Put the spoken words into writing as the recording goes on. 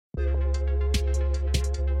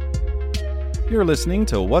You're listening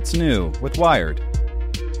to What's New with Wired.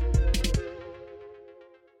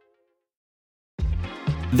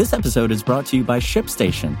 This episode is brought to you by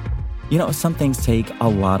ShipStation. You know, some things take a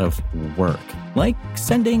lot of work, like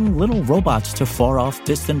sending little robots to far-off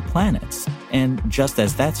distant planets. And just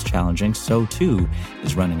as that's challenging, so too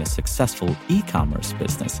is running a successful e-commerce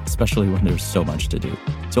business, especially when there's so much to do.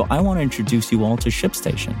 So I want to introduce you all to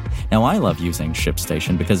ShipStation. Now, I love using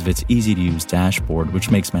ShipStation because of its easy-to-use dashboard,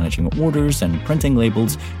 which makes managing orders and printing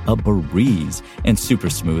labels a breeze and super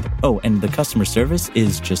smooth. Oh, and the customer service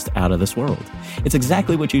is just out of this world. It's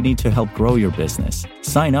exactly what you need to help grow your business.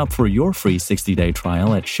 Sign up for your free 60-day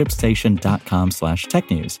trial at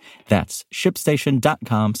shipstation.com/technews. That's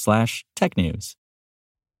shipstation.com/technews.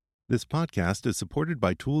 This podcast is supported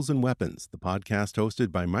by Tools and Weapons, the podcast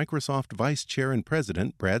hosted by Microsoft Vice Chair and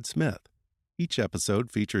President Brad Smith. Each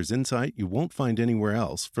episode features insight you won't find anywhere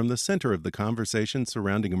else from the center of the conversation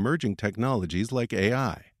surrounding emerging technologies like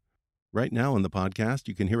AI. Right now on the podcast,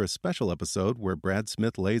 you can hear a special episode where Brad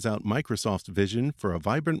Smith lays out Microsoft's vision for a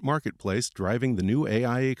vibrant marketplace driving the new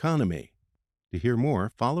AI economy. To hear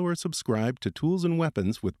more, follow or subscribe to Tools and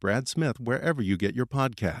Weapons with Brad Smith wherever you get your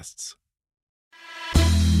podcasts.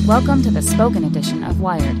 Welcome to the spoken edition of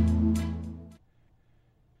Wired.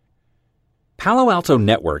 Palo Alto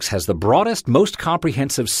Networks has the broadest, most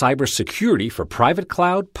comprehensive cybersecurity for private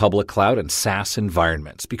cloud, public cloud, and SaaS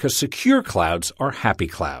environments because secure clouds are happy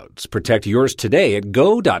clouds. Protect yours today at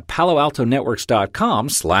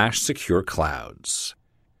go.paloaltonetworks.com/secure clouds.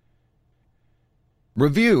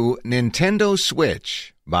 Review Nintendo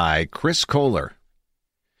Switch by Chris Kohler.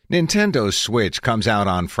 Nintendo Switch comes out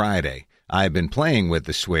on Friday. I've been playing with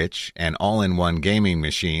the Switch, an all-in-one gaming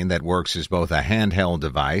machine that works as both a handheld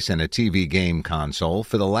device and a TV game console,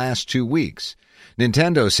 for the last 2 weeks.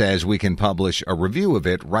 Nintendo says we can publish a review of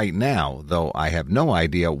it right now, though I have no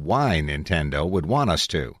idea why Nintendo would want us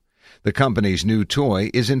to. The company's new toy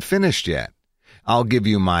isn't finished yet. I'll give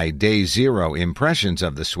you my day zero impressions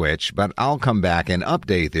of the Switch, but I'll come back and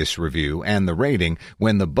update this review and the rating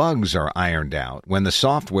when the bugs are ironed out, when the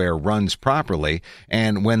software runs properly,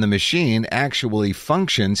 and when the machine actually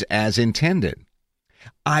functions as intended.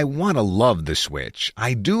 I want to love the Switch.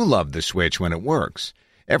 I do love the Switch when it works.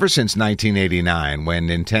 Ever since 1989, when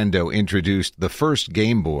Nintendo introduced the first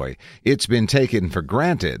Game Boy, it's been taken for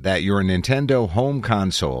granted that your Nintendo home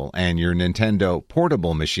console and your Nintendo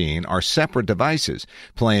portable machine are separate devices,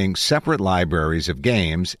 playing separate libraries of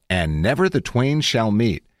games, and never the twain shall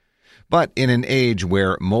meet. But in an age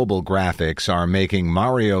where mobile graphics are making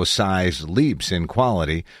Mario-sized leaps in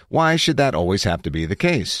quality, why should that always have to be the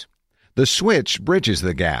case? The Switch bridges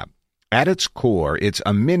the gap. At its core, it's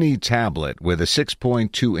a mini tablet with a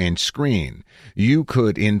 6.2-inch screen. You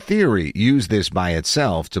could, in theory, use this by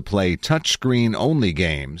itself to play touchscreen-only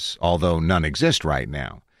games, although none exist right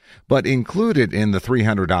now. But included in the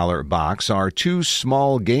 $300 box are 2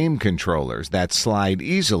 small game controllers that slide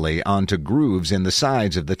easily onto grooves in the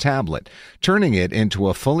sides of the tablet, turning it into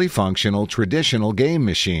a fully functional traditional game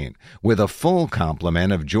machine with a full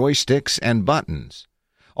complement of joysticks and buttons.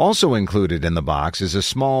 Also included in the box is a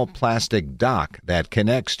small plastic dock that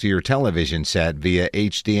connects to your television set via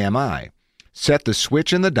HDMI. Set the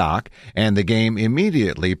Switch in the dock, and the game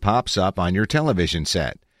immediately pops up on your television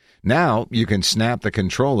set. Now you can snap the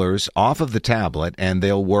controllers off of the tablet, and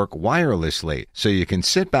they'll work wirelessly, so you can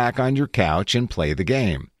sit back on your couch and play the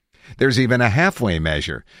game. There's even a halfway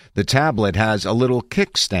measure. The tablet has a little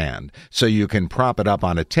kickstand, so you can prop it up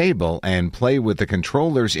on a table and play with the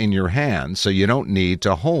controllers in your hand so you don't need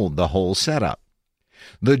to hold the whole setup.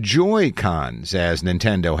 The Joy-Cons, as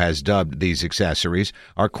Nintendo has dubbed these accessories,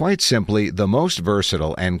 are quite simply the most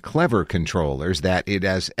versatile and clever controllers that it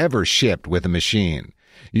has ever shipped with a machine.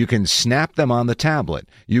 You can snap them on the tablet.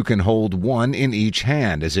 You can hold one in each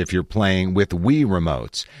hand as if you're playing with Wii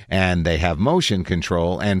remotes, and they have motion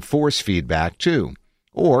control and force feedback too.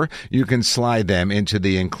 Or you can slide them into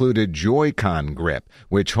the included Joy-Con grip,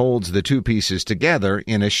 which holds the 2 pieces together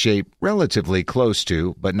in a shape relatively close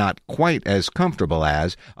to, but not quite as comfortable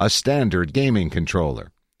as, a standard gaming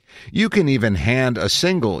controller. You can even hand a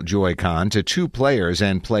single Joy-Con to 2 players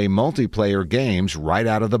and play multiplayer games right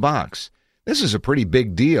out of the box. This is a pretty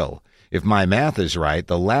big deal. If my math is right,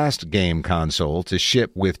 the last game console to ship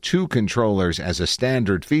with 2 controllers as a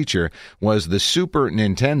standard feature was the Super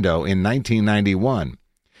Nintendo in 1991.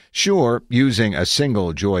 Sure, using a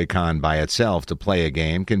single Joy-Con by itself to play a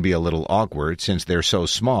game can be a little awkward since they're so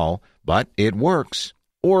small, but it works.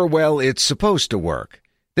 Or, well, it's supposed to work.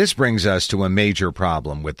 This brings us to a major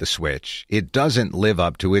problem with the Switch. It doesn't live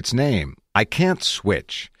up to its name. I can't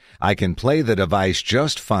switch. I can play the device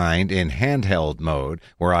just fine in handheld mode,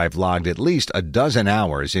 where I've logged at least a dozen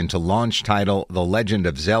hours into launch title The Legend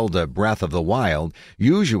of Zelda Breath of the Wild,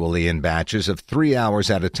 usually in batches of 3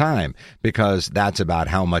 hours at a time, because that's about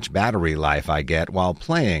how much battery life I get while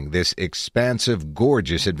playing this expansive,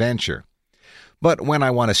 gorgeous adventure. But when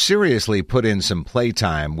I want to seriously put in some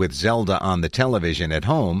playtime with Zelda on the television at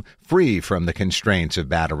home, free from the constraints of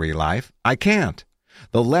battery life, I can't.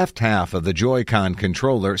 The left half of the Joy-Con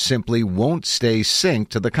controller simply won't stay synced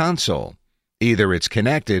to the console. Either it's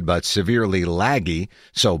connected but severely laggy,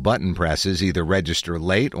 so button presses either register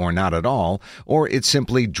late or not at all, or it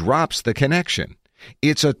simply drops the connection.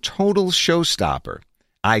 It's a total showstopper.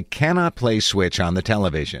 I cannot play Switch on the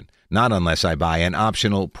television, not unless I buy an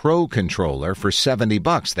optional Pro controller for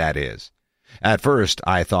 $70, that is. At first,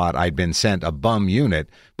 I thought I'd been sent a bum unit,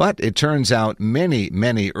 but it turns out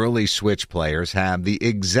many early Switch players have the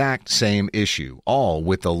exact same issue, all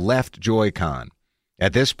with the left Joy-Con.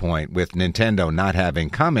 At this point, with Nintendo not having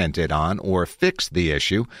commented on or fixed the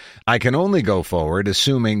issue, I can only go forward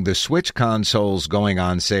assuming the Switch consoles going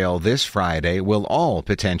on sale this Friday will all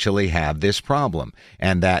potentially have this problem,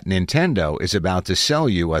 and that Nintendo is about to sell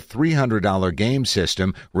you a $300 game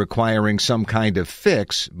system requiring some kind of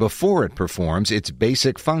fix before it performs its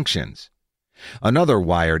basic functions. Another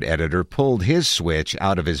Wired editor pulled his Switch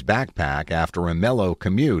out of his backpack after a mellow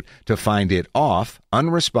commute to find it off,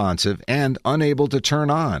 unresponsive, and unable to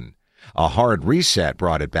turn on. A hard reset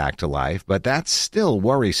brought it back to life, but that's still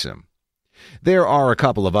worrisome. There are a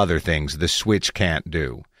couple of other things the Switch can't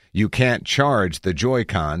do. You can't charge the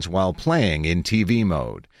Joy-Cons while playing in TV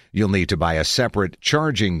mode. You'll need to buy a separate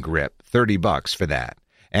charging grip, $30 for that.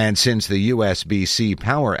 And since the USB-C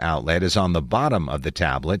power outlet is on the bottom of the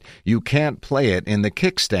tablet, you can't play it in the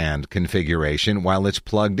kickstand configuration while it's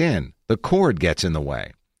plugged in. The cord gets in the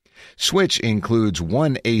way. Switch includes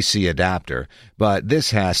one AC adapter, but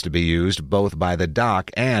this has to be used both by the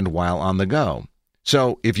dock and while on the go.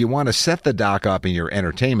 So if you want to set the dock up in your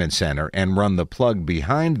entertainment center and run the plug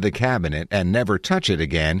behind the cabinet and never touch it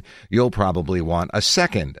again, you'll probably want a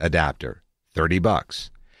second adapter,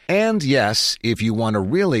 $30. And yes, if you want to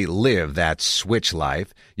really live that Switch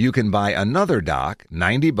life, you can buy another dock,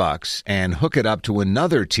 $90, and hook it up to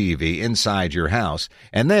another TV inside your house,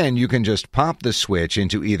 and then you can just pop the Switch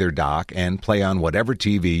into either dock and play on whatever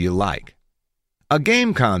TV you like. A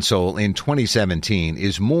game console in 2017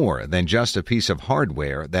 is more than just a piece of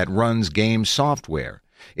hardware that runs game software.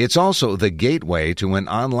 It's also the gateway to an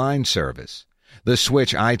online service. The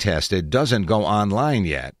Switch I tested doesn't go online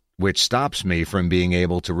yet, which stops me from being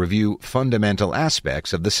able to review fundamental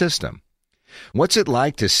aspects of the system. What's it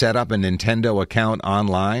like to set up a Nintendo account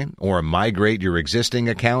online or migrate your existing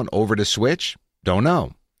account over to Switch? Don't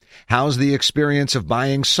know. How's the experience of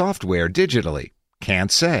buying software digitally?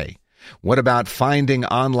 Can't say. What about finding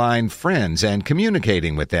online friends and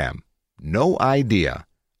communicating with them? No idea.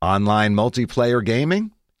 Online multiplayer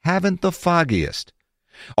gaming? Haven't the foggiest.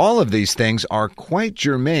 All of these things are quite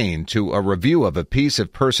germane to a review of a piece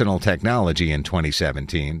of personal technology in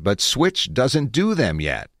 2017, but Switch doesn't do them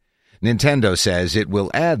yet. Nintendo says it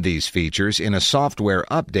will add these features in a software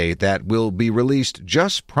update that will be released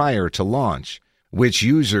just prior to launch, which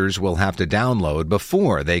users will have to download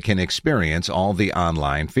before they can experience all the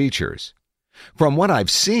online features. From what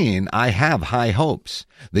I've seen, I have high hopes.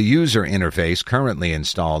 The user interface currently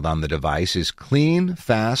installed on the device is clean,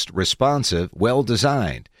 fast, responsive,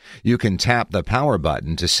 well-designed. You can tap the power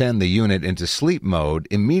button to send the unit into sleep mode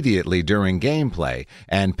immediately during gameplay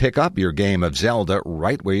and pick up your game of Zelda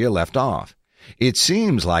right where you left off. It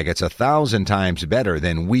seems like it's 1,000 times better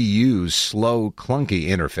than Wii U's slow, clunky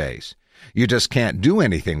interface. You just can't do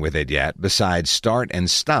anything with it yet besides start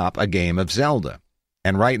and stop a game of Zelda.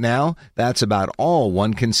 And right now, that's about all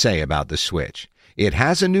one can say about the Switch. It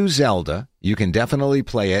has a new Zelda, you can definitely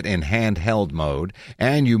play it in handheld mode,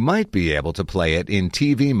 and you might be able to play it in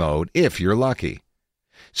TV mode if you're lucky.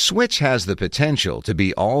 Switch has the potential to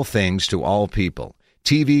be all things to all people.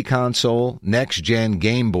 TV console, next-gen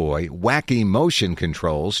Game Boy, wacky motion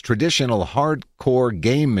controls, traditional hardcore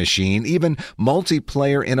game machine, even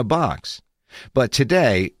multiplayer in a box. But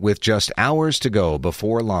today, with just hours to go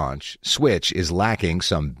before launch, Switch is lacking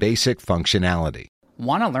some basic functionality.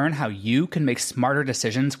 Want to learn how you can make smarter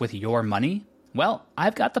decisions with your money? Well,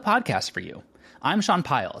 I've got the podcast for you. I'm Sean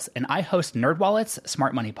Piles, and I host NerdWallet's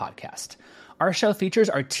Smart Money Podcast. Our show features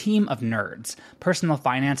our team of nerds, personal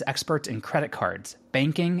finance experts in credit cards,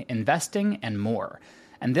 banking, investing, and more.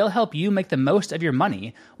 And they'll help you make the most of your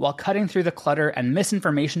money while cutting through the clutter and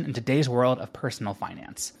misinformation in today's world of personal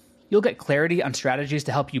finance. You'll get clarity on strategies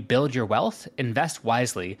to help you build your wealth, invest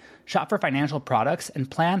wisely, shop for financial products, and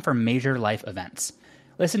plan for major life events.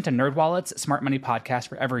 Listen to NerdWallet's Smart Money Podcast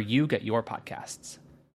wherever you get your podcasts.